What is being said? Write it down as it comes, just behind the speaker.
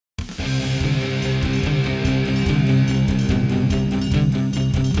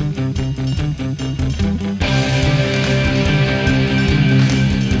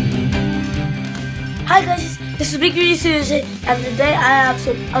BigVideoStudios, and today I have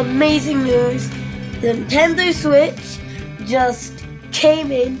some amazing news. The Nintendo Switch just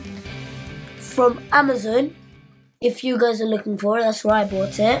came in from Amazon. If you guys are looking for it, that's where I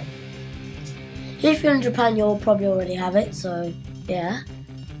bought it. If you're in Japan, you'll probably already have it, so yeah.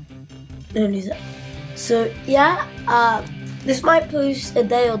 So yeah, this might post a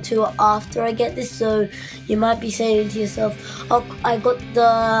day or two after I get this, so you might be saying to yourself, oh, I got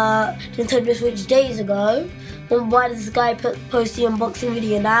the Nintendo Switch days ago, then why does this guy post the unboxing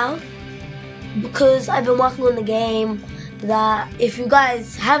video now? Because I've been working on the game that if you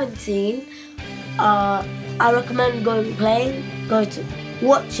guys haven't seen, I recommend going playing, go to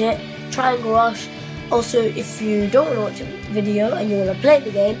watch it, Triangle Rush. Also, if you don't want to watch a video and you want to play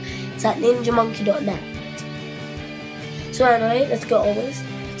the game, it's at ninjamonkey.net. So anyway, let's go on this.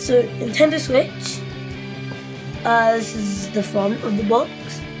 So Nintendo Switch, this is the front of the box.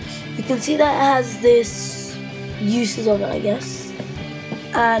 You can see that it has this uses on it, I guess.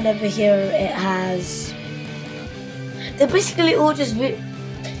 And over here it has, they're basically all just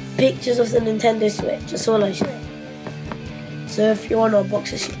pictures of the Nintendo Switch. That's all I say. So if you want to unbox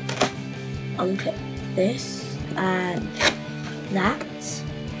this, unclip this and that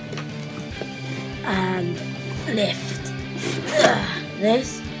and lift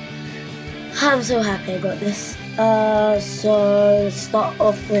this. I'm so happy I got this. So let's start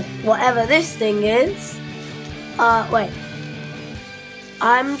off with whatever this thing is. Wait.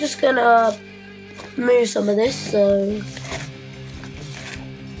 I'm just gonna move some of this, so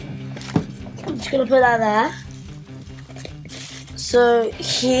I'm just gonna put that there. So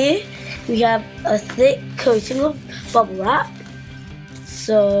here we have a thick coating of bubble wrap,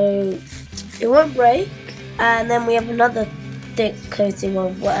 so it won't break. And then we have another thick coating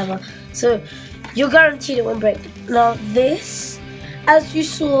of whatever, so you're guaranteed it won't break. Now this, as you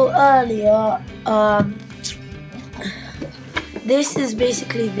saw earlier, this is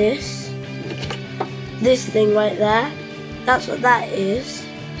basically this thing right there. That's what that is,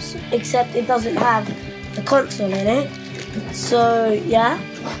 except it doesn't have the console in it. So yeah,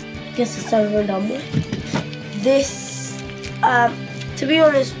 I guess it's over and done with. This, to be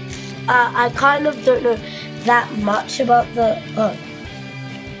honest, I kind of don't know that much about the,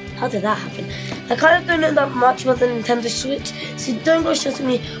 how did that happen? I kind of don't know that much about the Nintendo Switch, so don't go stressing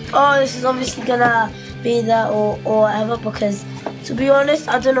me, oh, this is obviously gonna be there or whatever, because to be honest,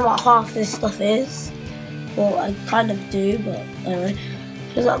 I don't know what half this stuff is. Well, I kind of do, but anyway.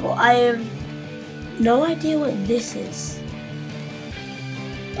 For example, I have no idea what this is.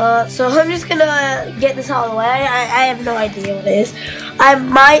 So I'm just gonna get this out of the way. I have no idea what it is. I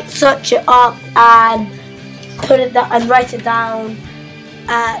might search it up and put it down and write it down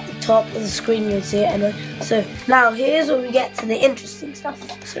at the top of the screen. You'll see it anyway. So now here's where we get to the interesting stuff.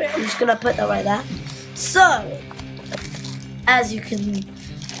 So I'm just gonna put that right there. So as you can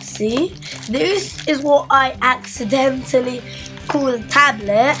see, this is what I accidentally call a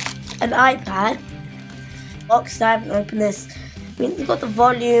tablet, an iPad box. I haven't opened this. I mean, you've got the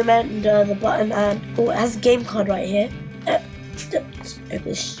volume and the button, and oh, it has a game card right here. Let's open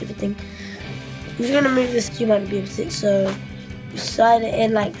this stupid thing. I'm just gonna move this. You might be able to see it. So you slide it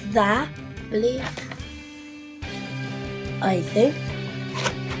in like that, I believe. I think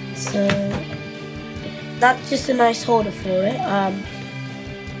so. That's just a nice holder for it.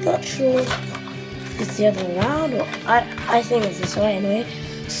 Not sure if it's the other way around, or I think it's this way anyway.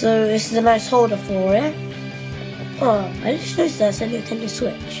 So this is a nice holder for it. Oh, I just noticed that's a Nintendo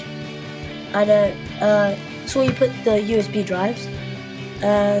Switch. I know, it's where you put the USB drives,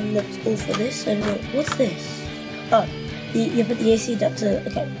 and that's all for this. And what's this? Oh, you put the AC adapter.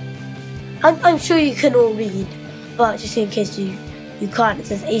 Okay, I'm sure you can all read, but just in case you can't, it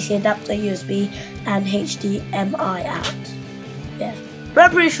says AC adapter, USB, and HDMI out. Yeah, but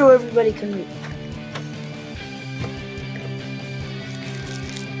I'm pretty sure everybody can read.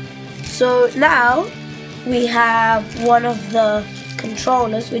 So now we have one of the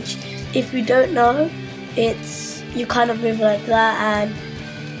controllers, which if you don't know, it's, you kind of move like that, and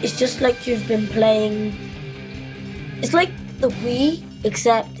it's just like you've been playing, it's like the Wii,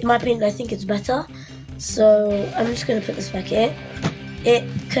 except in my opinion I think it's better. So I'm just going to put this back here. It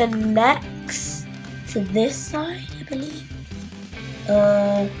connects to this side, I believe.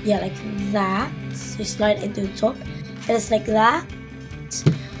 Yeah, like that. So you slide it into the top, and it's like that.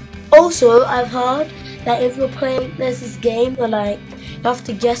 Also, I've heard that if you're playing, there's this game where like you have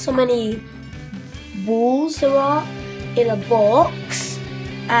to guess how many balls there are in a box,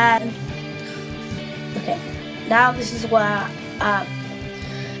 and okay, now this is where I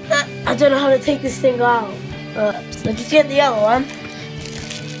don't know how to take this thing out. So just get the other one.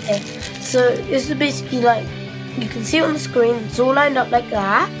 Okay, so this is basically like you can see it on the screen. It's all lined up like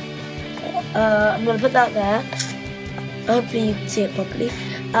that. I'm gonna put that there. Hopefully you can see it properly.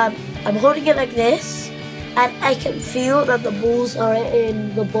 I'm holding it like this, and I can feel that the balls are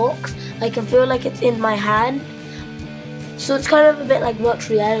in the box. I can feel like it's in my hand. So it's kind of a bit like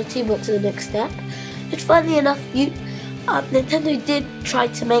virtual reality, but to the next step. It's funny enough, Nintendo did try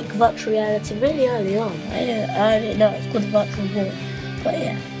to make virtual reality really early on. I didn't know it's called virtual world, but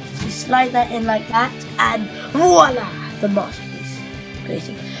yeah. You slide that in like that, and voila, the masterpiece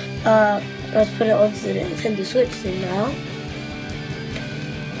created. Let's put it onto the Nintendo Switch thing now.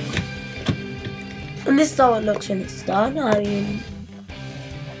 And this is how it looks when it's done. I mean,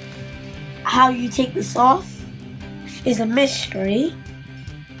 how you take this off is a mystery.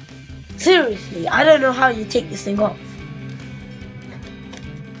 Seriously, I don't know how you take this thing off.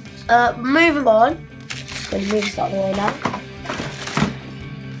 Moving on. Just gonna move this out of the way now.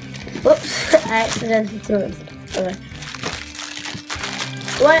 Whoops, I accidentally threw it. Okay.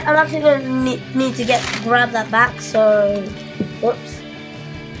 Well, I'm actually gonna need to grab that back, so whoops.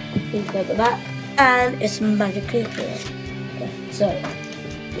 Need to grab it back. And it's magically clear. Okay, so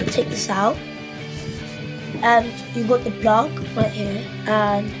you take this out. And you got the plug right here,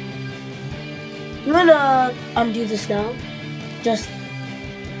 and I'm gonna undo this now.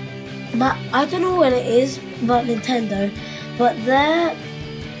 I don't know what it is about Nintendo, but their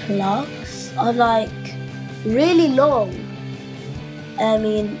plugs are like really long. I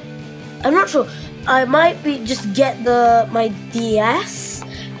mean, I'm not sure. I might just get my DS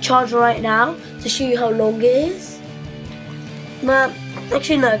charger right now to show you how long it is. But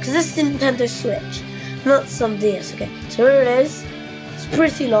actually no, because this is Nintendo Switch, not some DS. Okay, so here it is. It's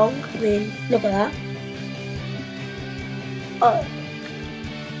pretty long. I mean, look at that. Oh.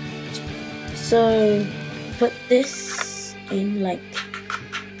 So put this in like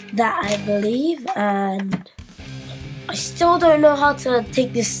that, I believe, and I still don't know how to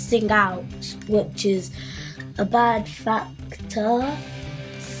take this thing out, which is a bad factor.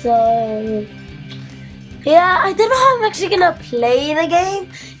 So yeah, I don't know how I'm actually gonna play the game.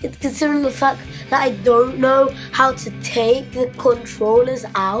 It's considering the fact that I don't know how to take the controllers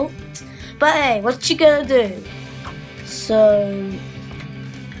out. But hey, what you gonna do? So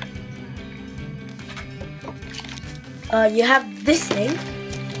you have this thing.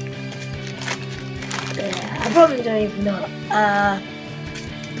 I probably don't even know.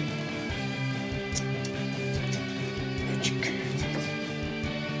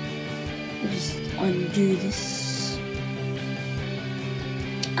 Just undo this.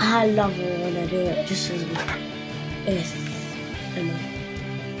 I love it when I do it. Just as yes. I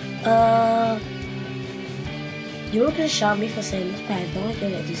know. You were gonna shout me for saying this, but I have no idea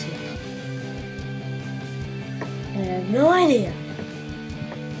what this is. I have no idea.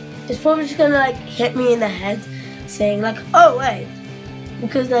 It's probably just gonna like hit me in the head saying like, oh wait,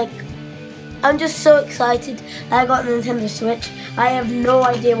 because like I'm just so excited that I got the Nintendo Switch. I have no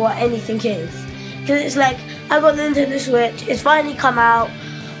idea what anything is, because it's like I got the Nintendo Switch, it's finally come out,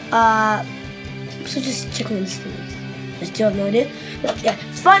 so just checking the stories. I still have no idea, but yeah,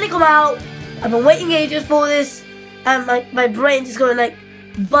 it's finally come out. I've been waiting ages for this, and my brain just going like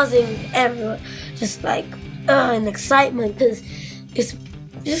buzzing everywhere, just like in excitement, because it's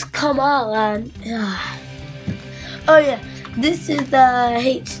just come out. And oh yeah, this is the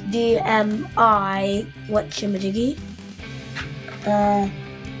HDMI whatchamajiggy.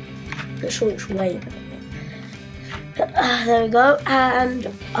 Not sure which way. There we go. And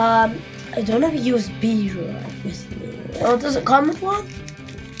I don't have a USB drive with me. Oh, does it come with one?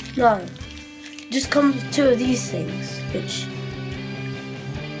 No. It just comes with two of these things. Which,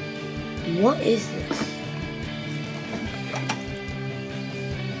 what is this?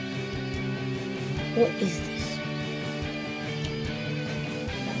 What is this?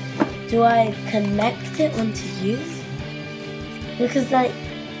 Do I connect it onto you? Because like,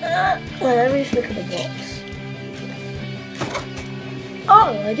 well, let me just look at the box.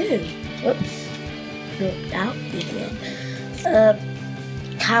 Oh, I do. Oops. Looked out again.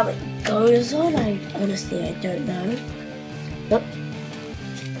 How it goes on, I honestly don't know. But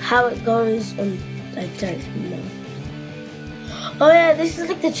how it goes on, I don't know. Oh yeah, this is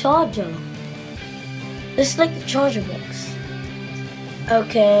like the charger. This is like the charger box.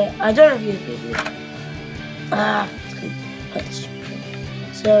 Okay, I don't have USB.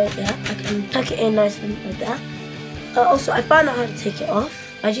 So yeah, I can tuck it in nicely like that. Also, I found out how to take it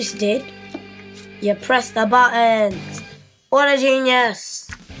off. I just did. You press the buttons. What a genius!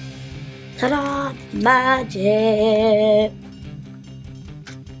 Ta-da! Magic!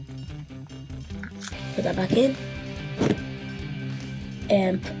 Put that back in.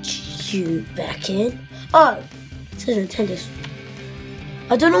 And put you back in. Oh, says Nintendo Switch.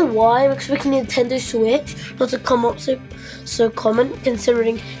 I don't know why I'm expecting Nintendo Switch not to come up so common,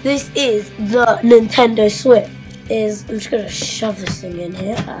 considering this is the Nintendo Switch. I'm just gonna shove this thing in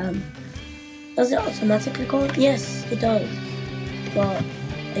here. Does it automatically go on? Yes, it does. But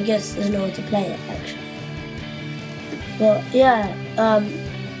I guess there's no way to play it actually. But yeah,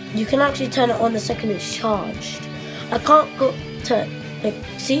 you can actually turn it on the second it's charged. I can't go to, like,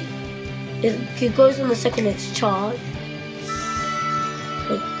 see? It goes on the second it's charged.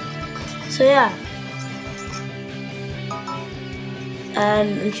 Like, so yeah.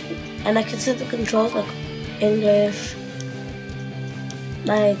 And I can set the controls like English,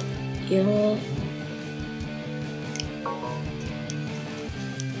 like your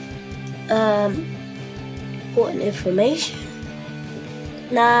important information.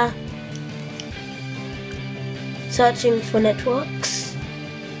 Nah. Searching for networks.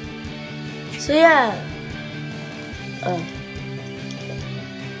 So yeah.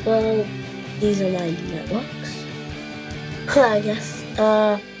 Well, these are my networks. I guess.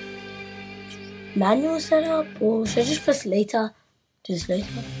 Manual setup, or should I just press later? Do this later.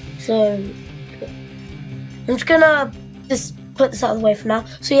 So I'm just gonna just put this out of the way for now.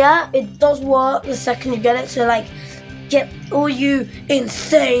 So yeah, it does work the second you get it. So like, get all you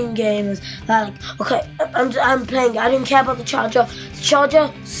insane gamers that like, okay, I'm playing. I didn't care about the charger. The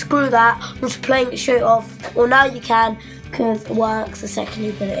charger, screw that. I'm just playing it straight off. Well, now you can, because it works the second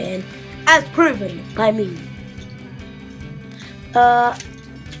you put it in, as proven by me.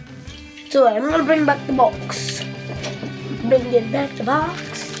 So I'm gonna bring back the box. Bring it back the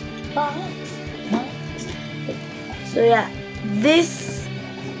box. So yeah, these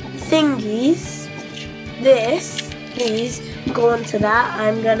go onto that.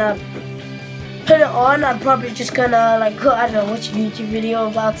 I'm gonna put it on. I'm probably just gonna like, I don't know, watch a YouTube video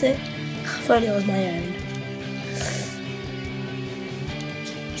about it. If only it was my own.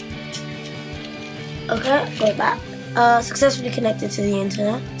 Okay, go back. Successfully connected to the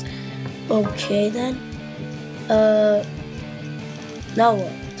internet. Okay then. Now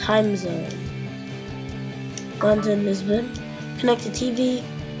what? Time zone. London, Lisbon. Connected TV.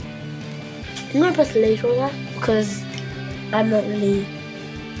 I'm gonna press later on that because I'm not really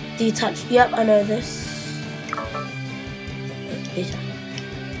detached. Yep, I know this. Later.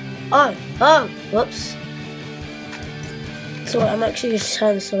 Oh, whoops. So I'm actually just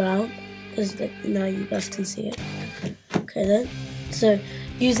turn this around because like now you guys can see it. Okay then. So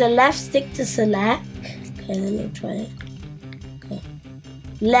use the left stick to select. Okay, then we'll try it. Okay.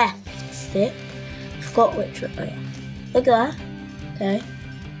 Left stick. Forgot which one. Oh yeah. Look at that. Okay.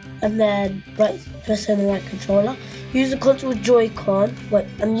 And then right press on the right controller. Use the console Joy-Con. Wait,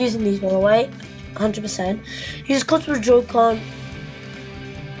 I'm using these by the way. 100%. Use console Joy-Con.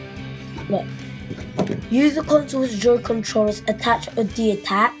 Wait. Use the console's Joy controllers, attach or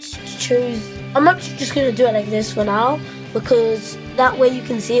detach. Choose. I'm actually just gonna do it like this for now, because that way you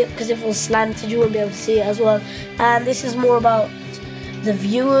can see it, because if it was slanted you wouldn't be able to see it as well. And this is more about the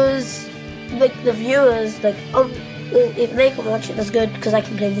viewers, like if they can watch it, that's good, because I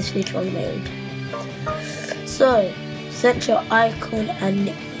can play this later on my own. So set your icon and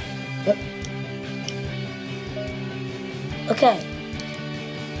nickname. Yep. Okay.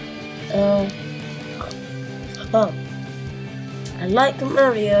 Oh, I like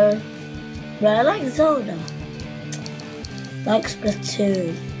Mario, but I like Zelda. Like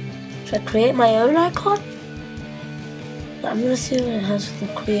Splatoon. Should I create my own icon? I'm gonna see what it has for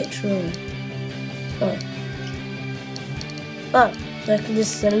the create role. Oh, so I can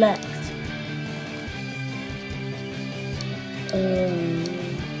just select.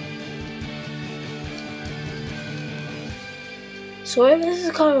 Sorry, this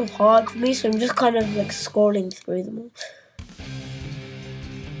is kind of hard for me, so I'm just kind of like scrolling through them all.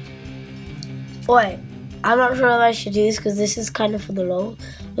 Wait, I'm not sure if I should do this because this is kind of for the lol.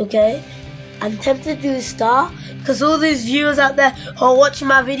 Okay, I'm tempted to do a star because all these viewers out there who are watching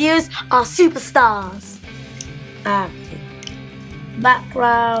my videos are superstars.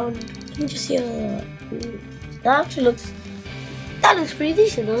 Background. Let me just see. That actually looks pretty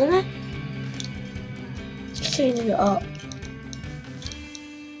decent, doesn't it? Just changing it up.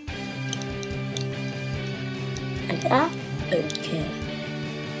 Like that. Okay.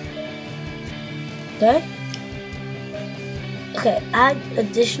 Okay, add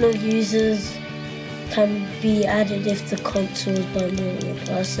additional users can be added if the console is by more than one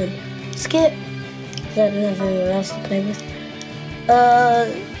person. Skip. I don't have anyone else to play with.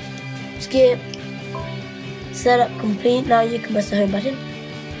 Skip. Setup complete. Now you can press the home button.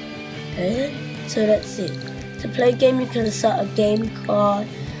 Okay then. So let's see. To play a game you can insert a game card.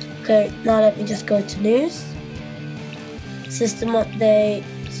 Okay, now let me just go to news. system update.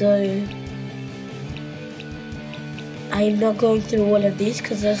 So I'm not going through all of these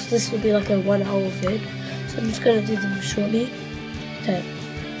because this will be like a 1 hour vid. So I'm just going to do them shortly. Okay,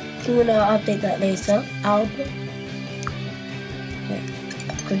 I'm going to update that later. Album. Okay.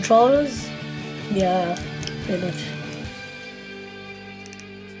 Controllers. Yeah, pretty much.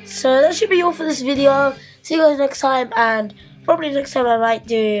 So that should be all for this video. See you guys next time, and probably next time I might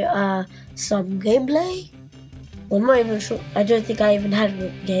do some gameplay. Well, I'm not even sure. I don't think I even had a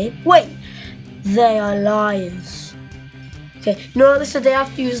game. Wait, they are liars. Okay, no, listen, they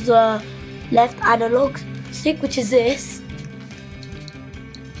have to use the left analog stick, which is this.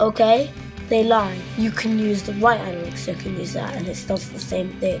 Okay, they lie. You can use the right analog stick and use that, and it does the same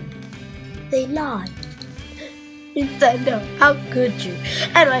thing. They lie. Nintendo, how could you?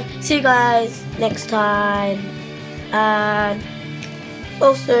 Anyway, see you guys next time. And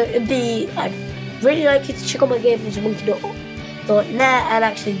also, I'd really like you to check out my gameplaysmonkey.net and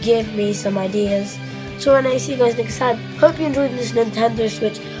actually give me some ideas. So when I see you guys next time, hope you enjoyed this Nintendo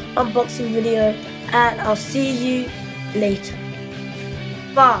Switch unboxing video, and I'll see you later.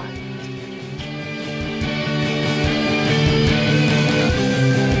 Bye.